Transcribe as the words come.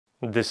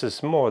This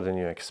is more than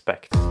you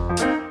expect. Hey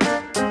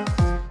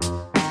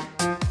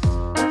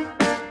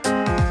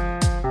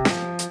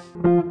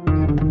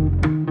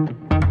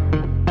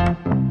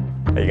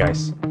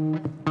guys!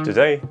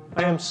 Today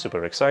I am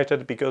super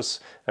excited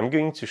because I'm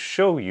going to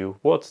show you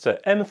what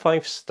the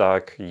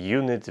M5Stack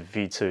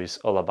UnitV2 is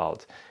all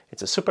about.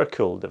 It's a super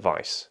cool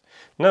device.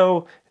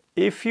 Now,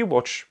 if you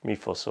watch me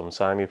for some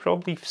time, you've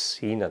probably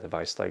seen a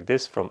device like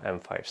this from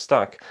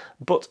M5Stack,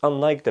 but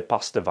unlike the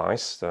past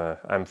device, the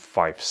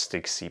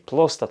M5Stack C++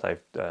 that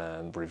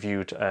I've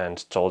reviewed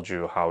and told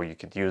you how you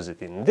could use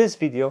it in this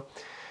video,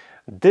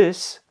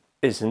 this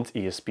isn't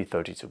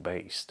ESP32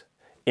 based.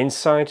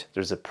 Inside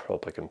there's a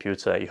proper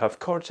computer. You have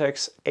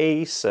Cortex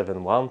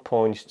A7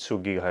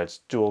 1.2 GHz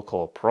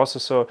dual-core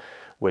processor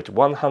with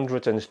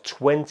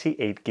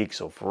 128 gigs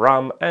of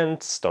RAM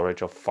and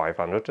storage of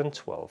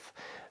 512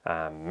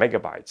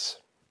 megabytes.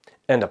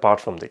 And apart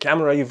from the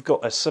camera, you've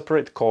got a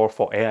separate core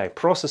for AI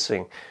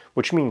processing,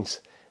 which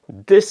means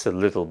this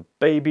little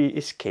baby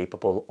is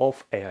capable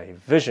of AI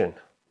vision.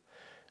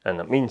 And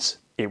that means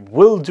it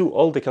will do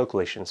all the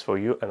calculations for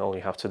you, and all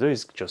you have to do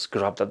is just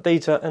grab that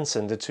data and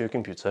send it to your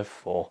computer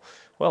for,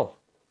 well,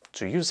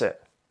 to use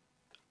it.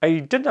 I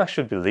didn't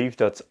actually believe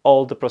that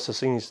all the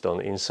processing is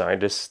done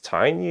inside this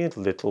tiny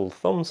little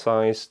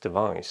thumb-sized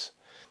device.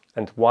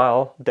 And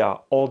while there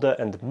are other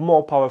and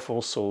more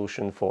powerful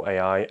solutions for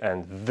AI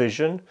and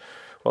vision,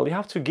 well, you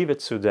have to give it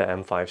to the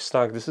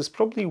M5Stack. This is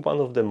probably one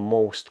of the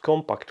most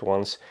compact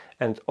ones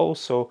and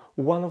also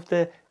one of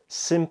the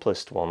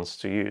simplest ones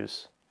to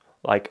use.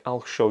 Like,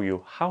 I'll show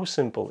you how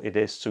simple it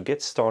is to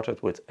get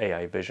started with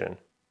AI vision.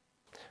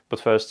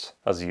 But first,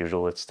 as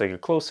usual, let's take a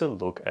closer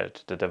look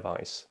at the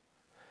device.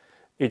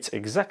 It's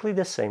exactly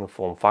the same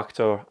form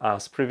factor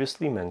as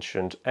previously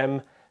mentioned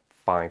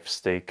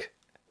M5Stack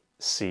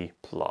C++.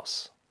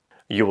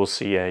 You will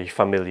see a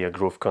familiar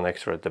Groove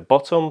connector at the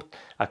bottom,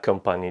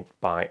 accompanied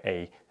by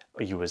a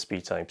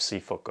USB Type-C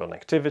for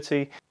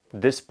connectivity.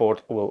 This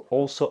port will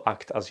also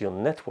act as your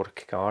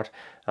network card,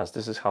 as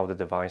this is how the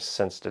device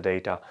sends the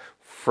data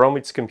from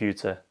its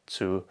computer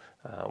to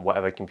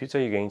whatever computer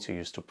you're going to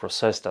use to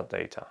process that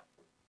data.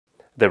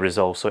 There is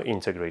also an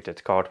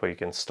integrated card where you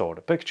can store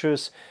the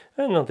pictures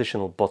and an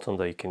additional button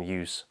that you can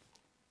use.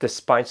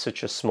 Despite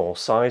such a small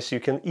size, you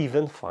can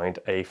even find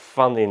a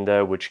fan in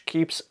there which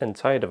keeps the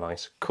entire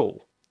device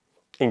cool.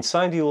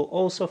 Inside you will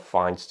also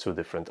find two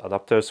different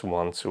adapters,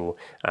 one to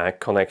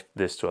connect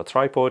this to a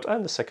tripod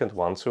and the second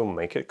one to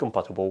make it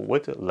compatible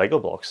with Lego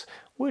blocks,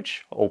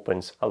 which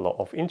opens a lot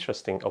of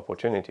interesting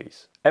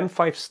opportunities.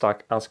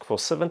 M5Stack asked for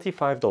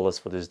 $75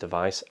 for this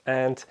device,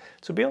 and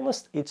to be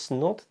honest, it's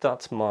not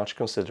that much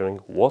considering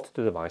what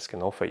the device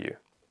can offer you.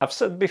 I've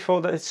said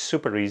before that it's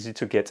super easy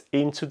to get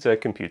into the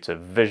computer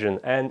vision,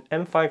 and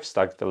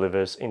M5Stack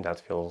delivers in that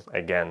field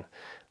again.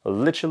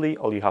 Literally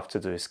all you have to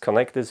do is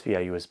connect this via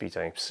USB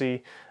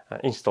Type-C,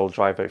 install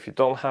driver if you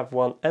don't have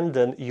one, and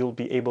then you'll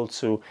be able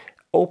to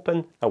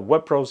open a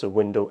web browser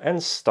window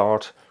and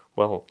start,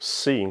 well,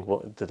 seeing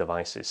what the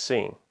device is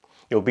seeing.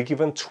 You'll be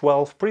given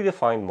 12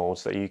 predefined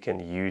modes that you can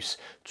use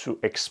to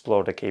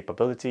explore the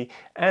capability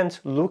and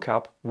look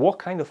up what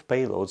kind of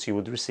payloads you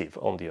would receive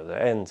on the other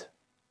end.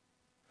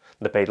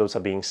 The payloads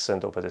are being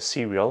sent over the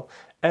serial,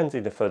 and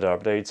in the further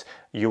updates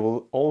you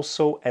will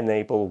also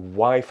enable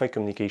Wi-Fi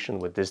communication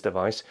with this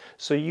device,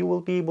 so you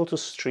will be able to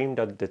stream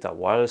that data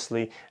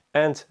wirelessly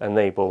and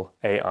enable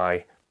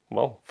AI,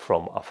 well,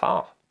 from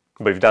afar.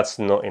 But if that's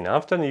not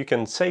enough, then you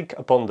can take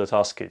upon the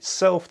task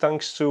itself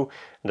thanks to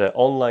the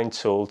online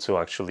tool to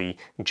actually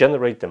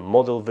generate the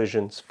model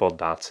visions for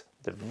that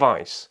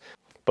device.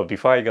 But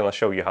before I'm gonna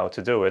show you how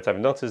to do it, I've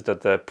noticed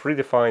that the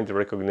predefined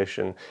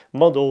recognition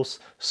models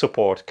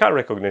support car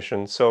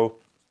recognition, so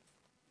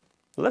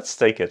let's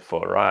take it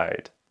for a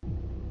ride.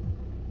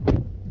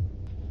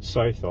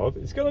 So I thought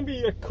it's gonna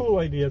be a cool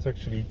idea to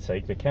actually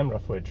take the camera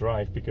for a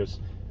drive because,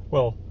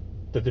 well,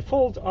 the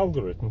default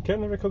algorithm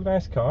can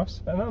recognize cars,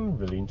 and I'm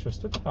really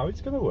interested how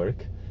it's gonna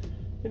work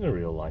in a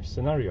real life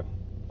scenario.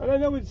 And I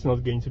know it's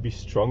not going to be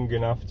strong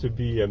enough to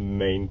be a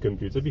main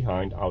computer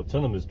behind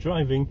autonomous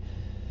driving,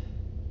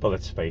 but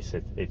let's face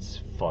it, it's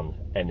fun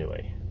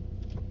anyway.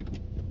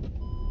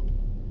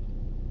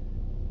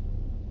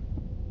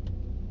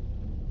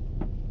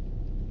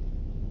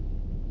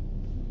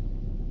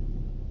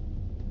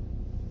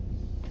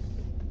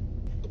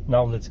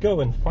 Now let's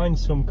go and find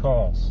some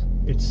cars.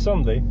 It's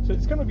Sunday, so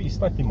it's gonna be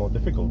slightly more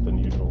difficult than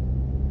usual.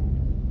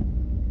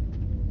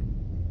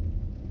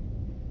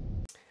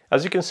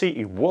 As you can see,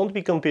 it won't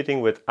be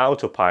competing with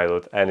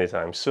autopilot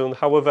anytime soon.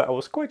 However, I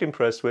was quite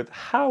impressed with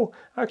how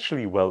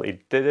actually well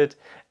it did it,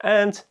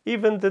 and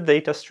even the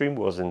data stream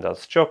wasn't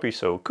that choppy,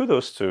 so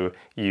kudos to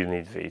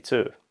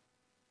UnitV2.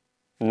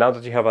 Now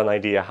that you have an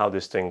idea how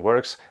this thing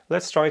works,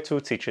 let's try to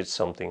teach it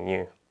something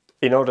new.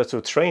 In order to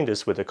train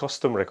this with a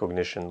custom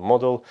recognition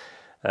model,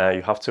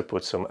 you have to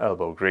put some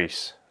elbow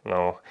grease.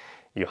 Now,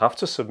 you have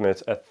to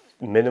submit a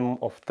minimum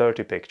of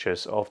 30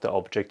 pictures of the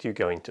object you're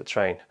going to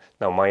train.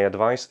 Now my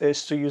advice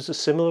is to use a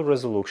similar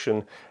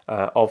resolution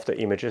of the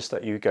images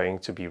that you're going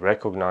to be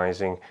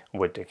recognizing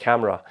with the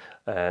camera.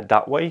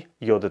 That way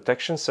your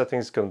detection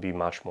settings can be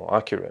much more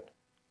accurate.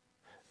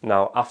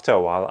 Now after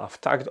a while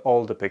I've tagged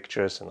all the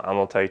pictures and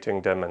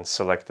annotating them and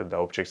selected the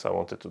objects I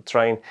wanted to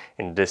train,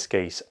 in this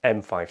case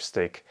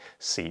M5Stack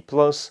C+,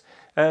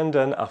 and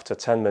then after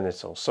 10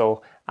 minutes or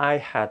so I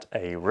had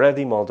a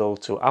ready model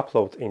to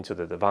upload into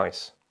the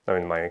device. Now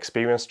in my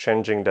experience,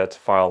 changing that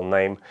file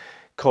name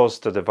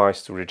caused the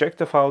device to reject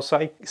the file, so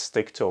I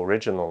stick to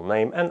original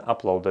name and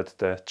uploaded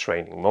the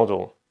training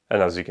model.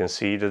 And as you can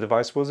see, the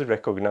device was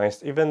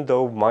recognized even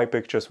though my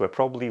pictures were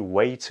probably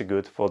way too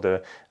good for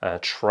the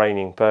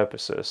training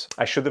purposes.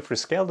 I should have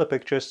rescaled the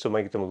pictures to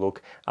make them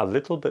look a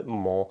little bit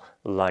more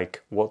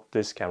like what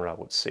this camera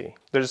would see.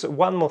 There's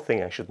one more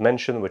thing I should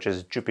mention, which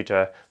is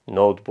Jupyter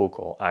Notebook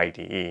or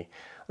IDE.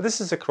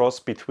 This is a cross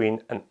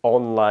between an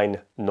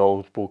online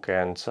notebook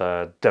and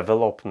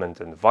development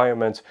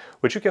environment,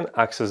 which you can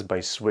access by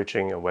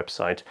switching a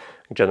website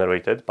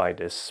generated by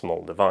this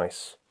small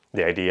device.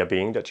 The idea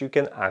being that you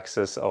can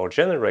access or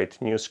generate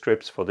new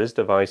scripts for this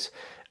device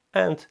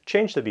and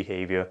change the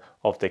behavior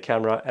of the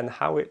camera and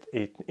how it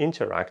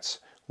interacts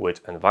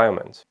with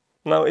environment.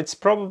 Now it's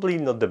probably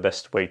not the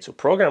best way to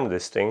program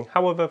this thing,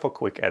 however for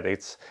quick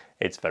edits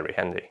it's very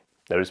handy.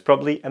 There is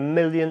probably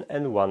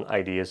 1,000,001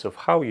 ideas of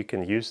how you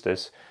can use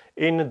this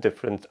in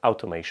different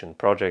automation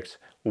projects.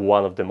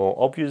 One of the more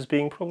obvious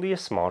being probably a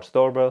smart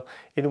doorbell,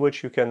 in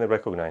which you can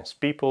recognize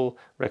people,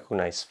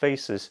 recognize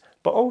faces,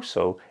 but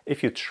also,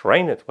 if you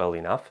train it well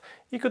enough,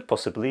 you could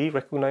possibly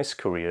recognize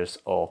couriers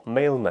or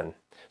mailmen.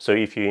 So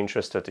if you're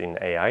interested in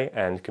AI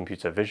and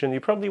computer vision, you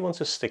probably want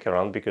to stick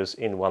around, because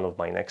in one of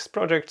my next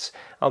projects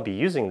I'll be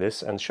using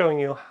this and showing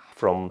you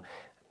from,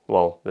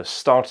 well, the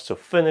start to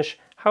finish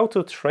how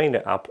to train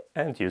it up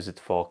and use it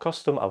for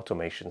custom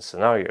automation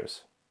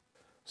scenarios.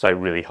 So I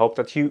really hope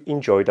that you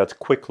enjoyed that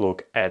quick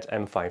look at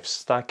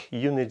M5Stack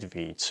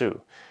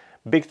UnitV2.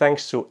 Big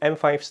thanks to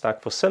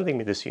M5Stack for sending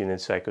me this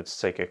unit so I could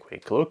take a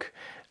quick look.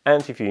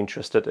 And if you're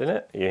interested in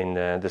it, in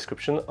the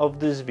description of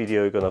this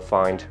video you're gonna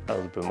find a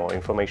little bit more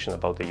information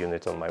about the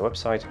unit on my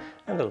website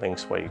and the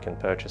links where you can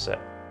purchase it.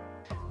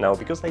 Now,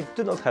 because I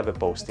do not have a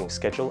posting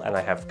schedule and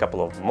I have a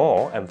couple of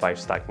more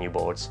M5Stack new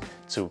boards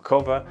to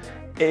cover,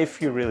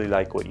 if you really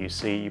like what you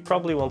see, you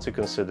probably want to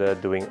consider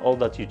doing all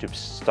that YouTube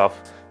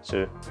stuff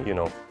to, you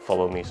know,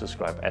 follow me,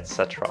 subscribe,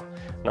 etc.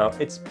 Now,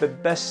 it's the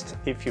best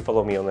if you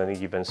follow me on any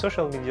given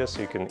social media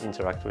so you can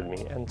interact with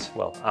me and,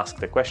 well, ask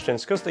the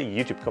questions, because the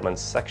YouTube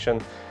comments section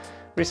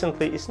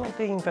recently is not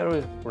being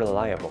very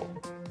reliable.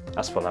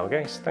 As for now,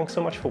 guys, thanks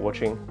so much for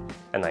watching,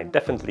 and I'm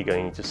definitely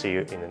going to see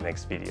you in the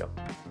next video.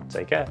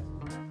 Take care.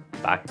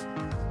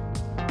 Bye.